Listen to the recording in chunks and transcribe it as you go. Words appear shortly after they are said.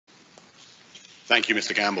Thank you,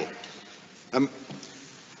 Mr. Gamble.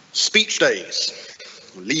 Speech days,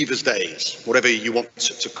 or leavers days, whatever you want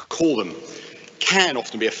to call them, can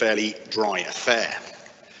often be a fairly dry affair.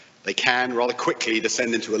 They can rather quickly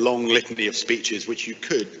descend into a long litany of speeches which you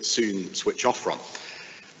could soon switch off from.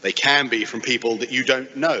 They can be from people that you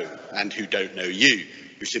don't know and who don't know you,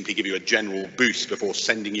 who simply give you a general boost before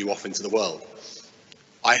sending you off into the world.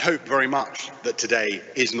 I hope very much that today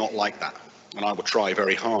is not like that, and I will try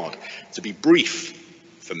very hard to be brief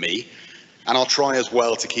for me, and I'll try as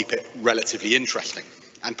well to keep it relatively interesting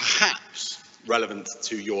and perhaps relevant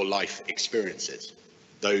to your life experiences,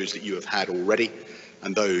 those that you have had already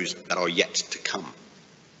and those that are yet to come.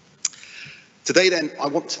 Today then, I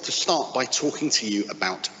want to start by talking to you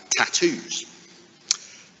about tattoos.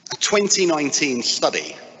 A 2019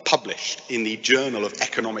 study published in the Journal of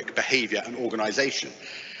Economic Behaviour and Organisation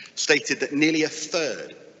stated that nearly a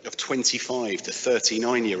third of 25 to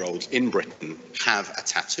 39-year-olds in Britain have a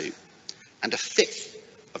tattoo, and a fifth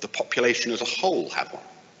of the population as a whole have one.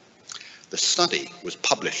 The study was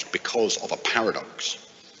published because of a paradox.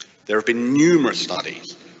 There have been numerous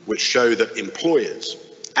studies which show that employers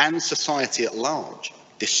and society at large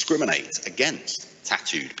discriminate against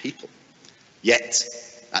tattooed people. Yet,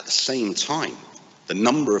 at the same time, the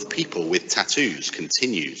number of people with tattoos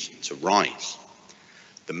continues to rise.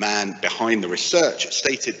 The man behind the research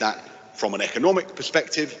stated that, from an economic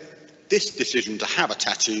perspective, this decision to have a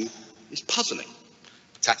tattoo is puzzling.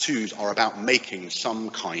 Tattoos are about making some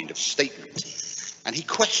kind of statement, and he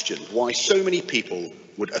questioned why so many people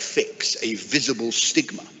would affix a visible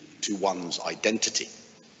stigma to one's identity.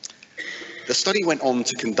 The study went on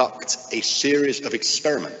to conduct a series of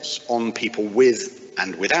experiments on people with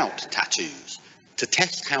and without tattoos to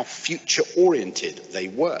test how future-oriented they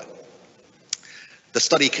were. The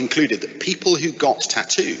study concluded that people who got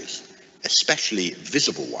tattoos, especially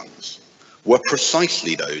visible ones, were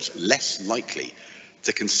precisely those less likely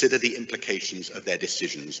to consider the implications of their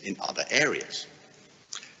decisions in other areas.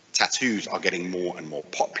 Tattoos are getting more and more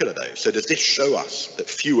popular, though, so does this show us that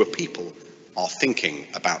fewer people are thinking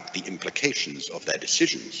about the implications of their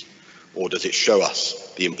decisions? Or does it show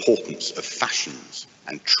us the importance of fashions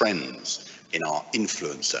and trends in our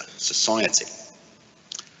influencer society?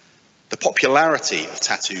 The popularity of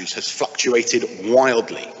tattoos has fluctuated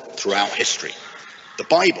wildly throughout history. The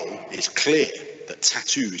Bible is clear that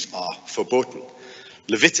tattoos are forbidden.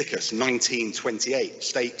 Leviticus 19:28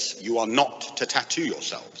 states, "You are not to tattoo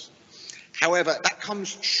yourselves." However, that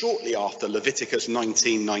comes shortly after Leviticus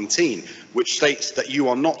 19:19, which states that you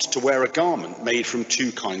are not to wear a garment made from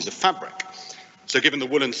two kinds of fabric. So given the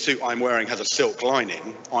woolen suit I'm wearing has a silk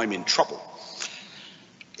lining, I'm in trouble.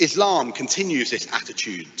 Islam continues this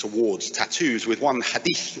attitude towards tattoos with one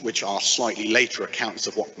hadith, which are slightly later accounts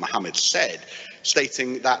of what Muhammad said,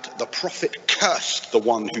 stating that the Prophet cursed the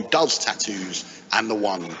one who does tattoos and the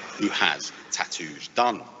one who has tattoos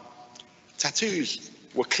done. Tattoos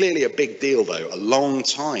were clearly a big deal, though, a long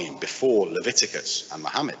time before Leviticus and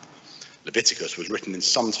Muhammad. Leviticus was written in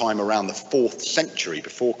some time around the 4th century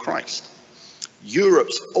before Christ.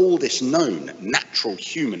 Europe's oldest known natural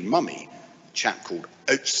human mummy, a chap called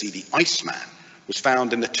Ötzi the Iceman, was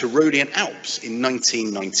found in the Tyrolean Alps in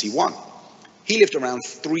 1991. He lived around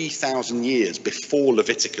 3,000 years before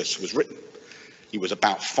Leviticus was written. He was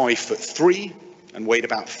about 5'3" and weighed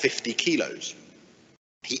about 50 kilos.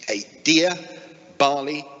 He ate deer,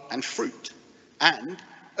 barley and fruit, and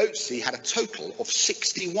Ötzi had a total of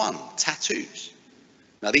 61 tattoos.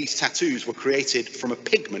 Now, these tattoos were created from a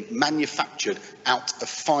pigment manufactured out of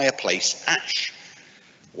fireplace ash.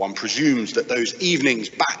 One presumes that those evenings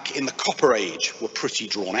back in the Copper Age were pretty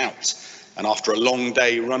drawn out, and after a long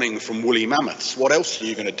day running from woolly mammoths, what else are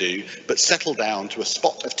you going to do but settle down to a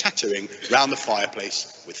spot of tattooing round the fireplace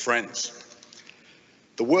with friends?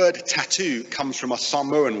 The word tattoo comes from a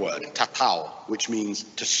Samoan word, tatau, which means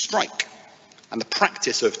to strike. And the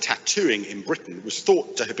practice of tattooing in Britain was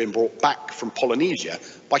thought to have been brought back from Polynesia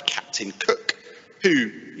by Captain Cook,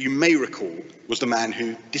 who, you may recall, was the man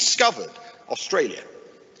who discovered Australia.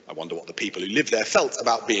 I wonder what the people who lived there felt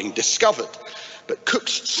about being discovered. But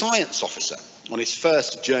Cook's science officer on his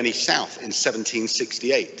first journey south in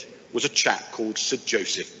 1768 was a chap called Sir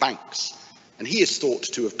Joseph Banks. And he is thought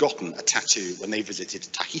to have gotten a tattoo when they visited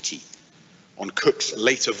Tahiti. On Cook's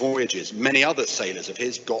later voyages, many other sailors of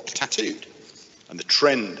his got tattooed. And the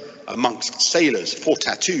trend amongst sailors for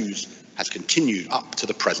tattoos has continued up to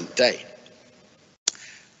the present day.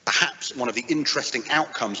 Perhaps one of the interesting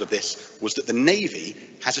outcomes of this was that the Navy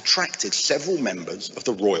has attracted several members of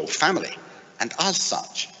the royal family, and as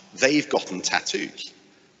such, they've gotten tattoos.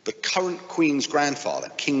 The current Queen's grandfather,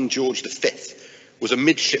 King George V, was a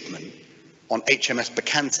midshipman on HMS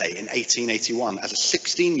Bacante in 1881 as a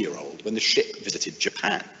 16-year-old when the ship visited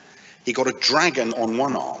Japan. He got a dragon on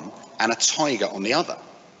one arm and a tiger on the other.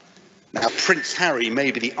 Now, Prince Harry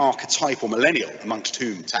may be the archetypal millennial amongst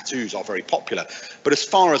whom tattoos are very popular, but as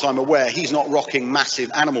far as I'm aware, he's not rocking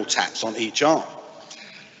massive animal tats on each arm.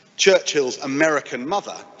 Churchill's American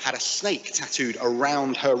mother had a snake tattooed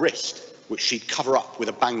around her wrist, which she'd cover up with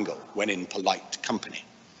a bangle when in polite company.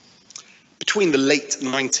 Between the late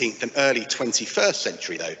 19th and early 21st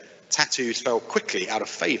century, though, tattoos fell quickly out of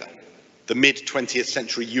favour. The mid-20th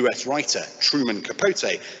century US writer Truman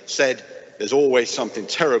Capote said, "There's always something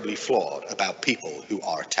terribly flawed about people who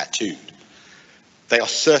are tattooed. They are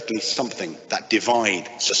certainly something that divide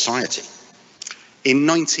society." In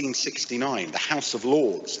 1969, the House of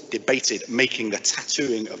Lords debated making the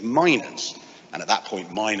tattooing of minors, and at that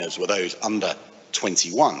point minors were those under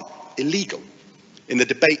 21, illegal. In the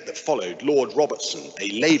debate that followed, Lord Robertson, a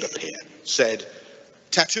Labour peer, said,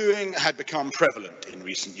 "Tattooing had become prevalent in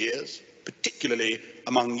recent years, particularly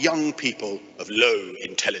among young people of low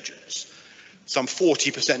intelligence. Some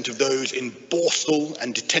 40% of those in Borstal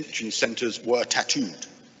and detention centres were tattooed.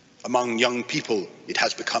 Among young people, it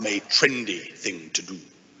has become a trendy thing to do.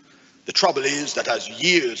 The trouble is that as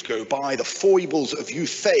years go by, the foibles of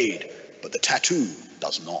youth fade, but the tattoo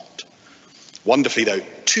does not." Wonderfully, though,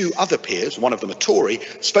 two other peers, one of them a Tory,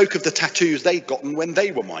 spoke of the tattoos they'd gotten when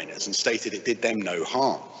they were minors and stated it did them no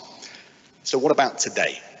harm. So what about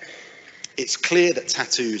today? It's clear that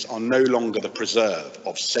tattoos are no longer the preserve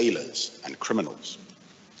of sailors and criminals.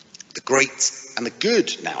 The great and the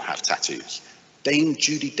good now have tattoos. Dame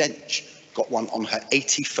Judi Dench got one on her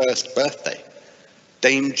 81st birthday.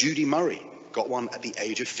 Dame Judy Murray got one at the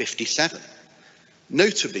age of 57.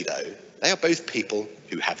 Notably, though, they are both people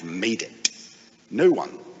who have made it. No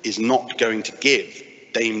one is not going to give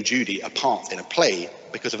Dame Judy a part in a play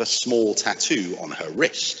because of a small tattoo on her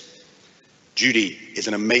wrist. Judy is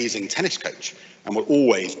an amazing tennis coach and will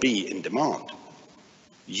always be in demand.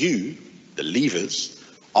 You, the leavers,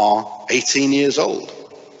 are 18 years old,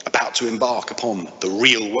 about to embark upon the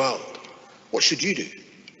real world. What should you do?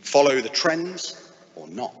 Follow the trends or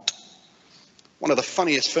not? One of the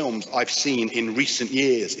funniest films I've seen in recent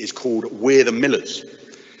years is called We're the Millers.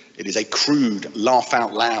 It is a crude,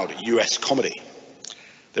 laugh-out-loud US comedy.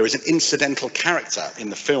 There is an incidental character in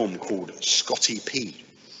the film called Scotty P,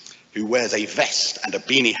 who wears a vest and a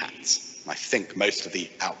beanie hat. I think most of the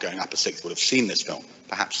outgoing upper sixth would have seen this film,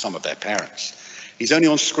 perhaps some of their parents. He's only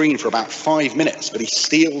on screen for about 5 minutes, but he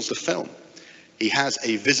steals the film. He has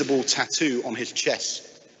a visible tattoo on his chest,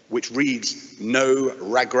 which reads, "No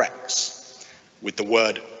regrets," with the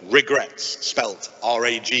word regrets spelt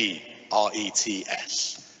R-A-G-R-E-T-S.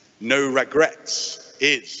 No regrets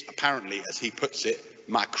is, apparently, as he puts it,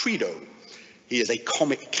 my credo. He is a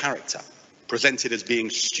comic character, presented as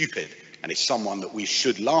being stupid, and is someone that we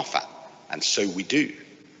should laugh at, and so we do.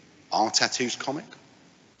 Are tattoos comic?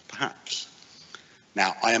 Perhaps.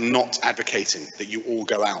 Now, I am not advocating that you all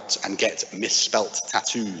go out and get misspelt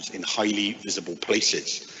tattoos in highly visible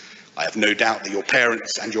places. I have no doubt that your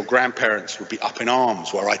parents and your grandparents would be up in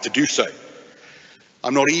arms were I to do so.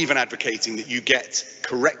 I'm not even advocating that you get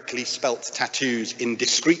correctly spelt tattoos in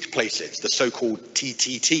discrete places, the so-called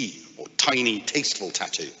TTT, or tiny tasteful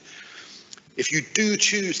tattoo. If you do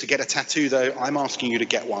choose to get a tattoo, though, I'm asking you to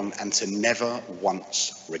get one and to never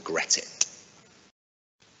once regret it.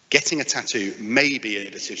 Getting a tattoo may be a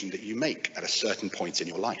decision that you make at a certain point in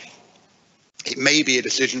your life. It may be a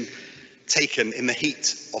decision taken in the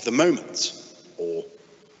heat of the moment or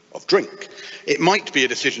of drink. It might be a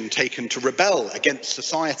decision taken to rebel against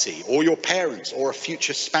society or your parents or a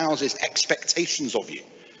future spouse's expectations of you.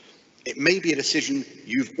 It may be a decision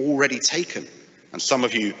you've already taken, and some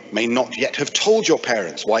of you may not yet have told your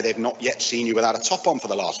parents why they've not yet seen you without a top on for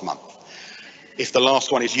the last month. If the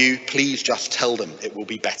last one is you, please just tell them it will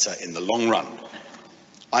be better in the long run.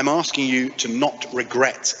 I'm asking you to not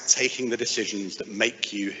regret taking the decisions that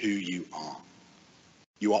make you who you are.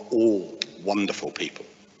 You are all wonderful people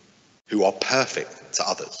who are perfect to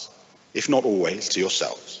others, if not always to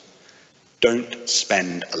yourselves. Don't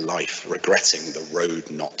spend a life regretting the road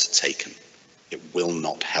not taken. It will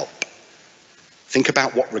not help. Think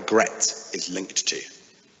about what regret is linked to.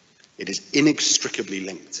 It is inextricably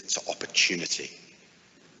linked to opportunity.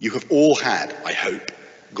 You have all had, I hope,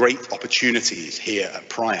 great opportunities here at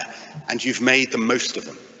Prior, and you've made the most of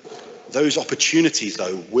them. Those opportunities,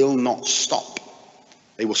 though, will not stop.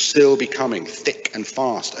 They will still be coming thick and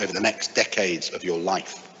fast over the next decades of your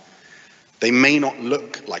life. They may not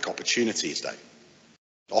look like opportunities, though.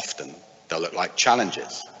 Often, they'll look like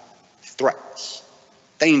challenges, threats,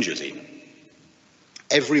 dangers even.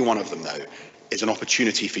 Every one of them, though, is an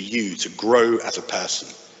opportunity for you to grow as a person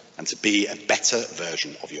and to be a better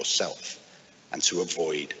version of yourself and to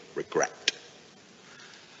avoid regret.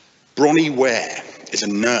 Bronnie Ware is a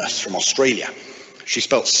nurse from Australia. She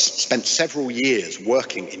spent several years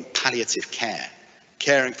working in palliative care,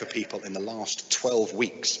 caring for people in the last 12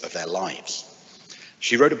 weeks of their lives.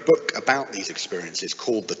 She wrote a book about these experiences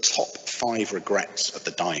called The Top 5 Regrets of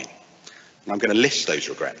the Dying. And I'm going to list those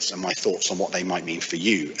regrets and my thoughts on what they might mean for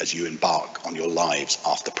you as you embark on your lives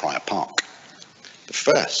after Prior Park. The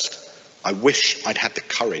first, I wish I'd had the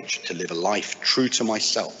courage to live a life true to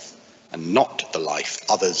myself and not the life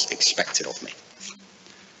others expected of me.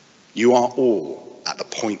 You are all at the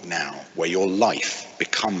point now where your life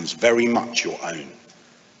becomes very much your own.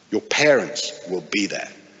 Your parents will be there.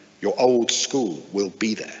 Your old school will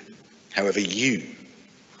be there. However, you,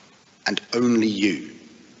 and only you,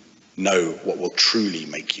 know what will truly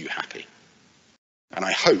make you happy. And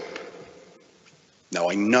I hope, no,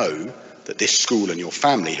 I know that this school and your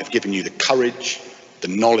family have given you the courage, the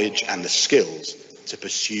knowledge, and the skills to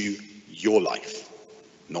pursue your life,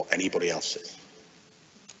 not anybody else's.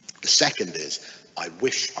 The second is, I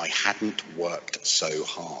wish I hadn't worked so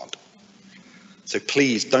hard. So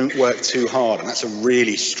please don't work too hard, and that's a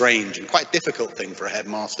really strange and quite difficult thing for a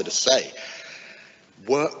headmaster to say.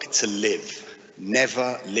 Work to live,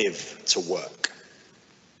 never live to work.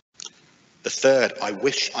 The third, I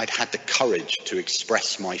wish I'd had the courage to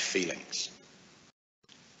express my feelings.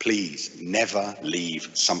 Please never leave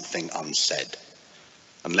something unsaid,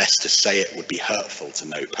 unless to say it would be hurtful to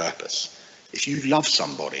no purpose. If you love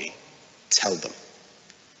somebody, tell them.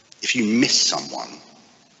 If you miss someone,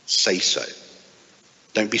 say so.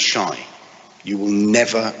 Don't be shy. You will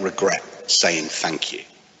never regret saying thank you,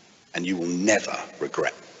 and you will never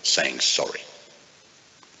regret saying sorry.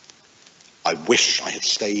 I wish I had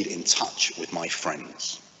stayed in touch with my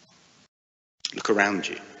friends. Look around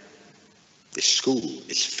you. This school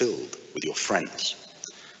is filled with your friends,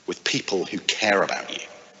 with people who care about you.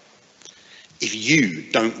 If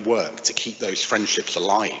you don't work to keep those friendships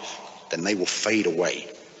alive, then they will fade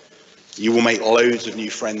away. You will make loads of new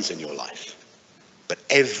friends in your life, but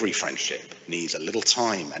every friendship needs a little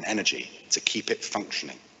time and energy to keep it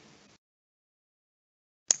functioning.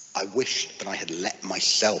 I wish that I had let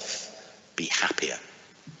myself be happier.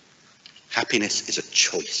 Happiness is a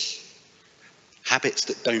choice. Habits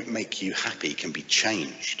that don't make you happy can be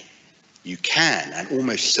changed. You can, and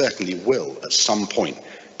almost certainly will, at some point,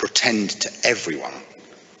 pretend to everyone,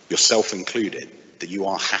 yourself included, that you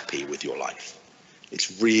are happy with your life.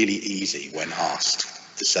 It's really easy when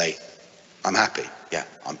asked to say, I'm happy, yeah,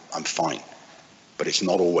 I'm fine. But it's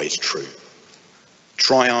not always true.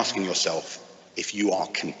 Try asking yourself if you are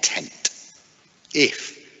content.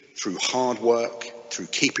 If, through hard work, through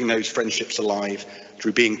keeping those friendships alive,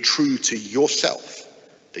 through being true to yourself,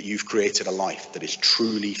 that you've created a life that is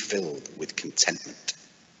truly filled with contentment.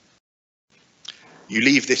 You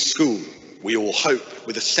leave this school, we all hope,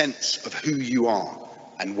 with a sense of who you are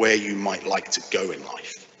and where you might like to go in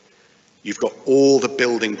life. You've got all the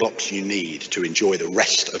building blocks you need to enjoy the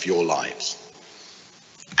rest of your lives.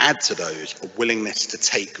 Add to those a willingness to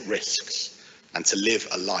take risks and to live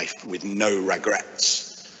a life with no regrets,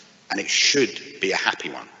 and it should be a happy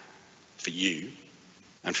one for you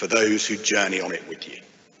and for those who journey on it with you.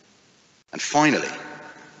 And finally,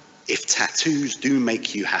 if tattoos do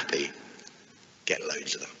make you happy, get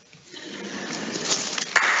loads of them.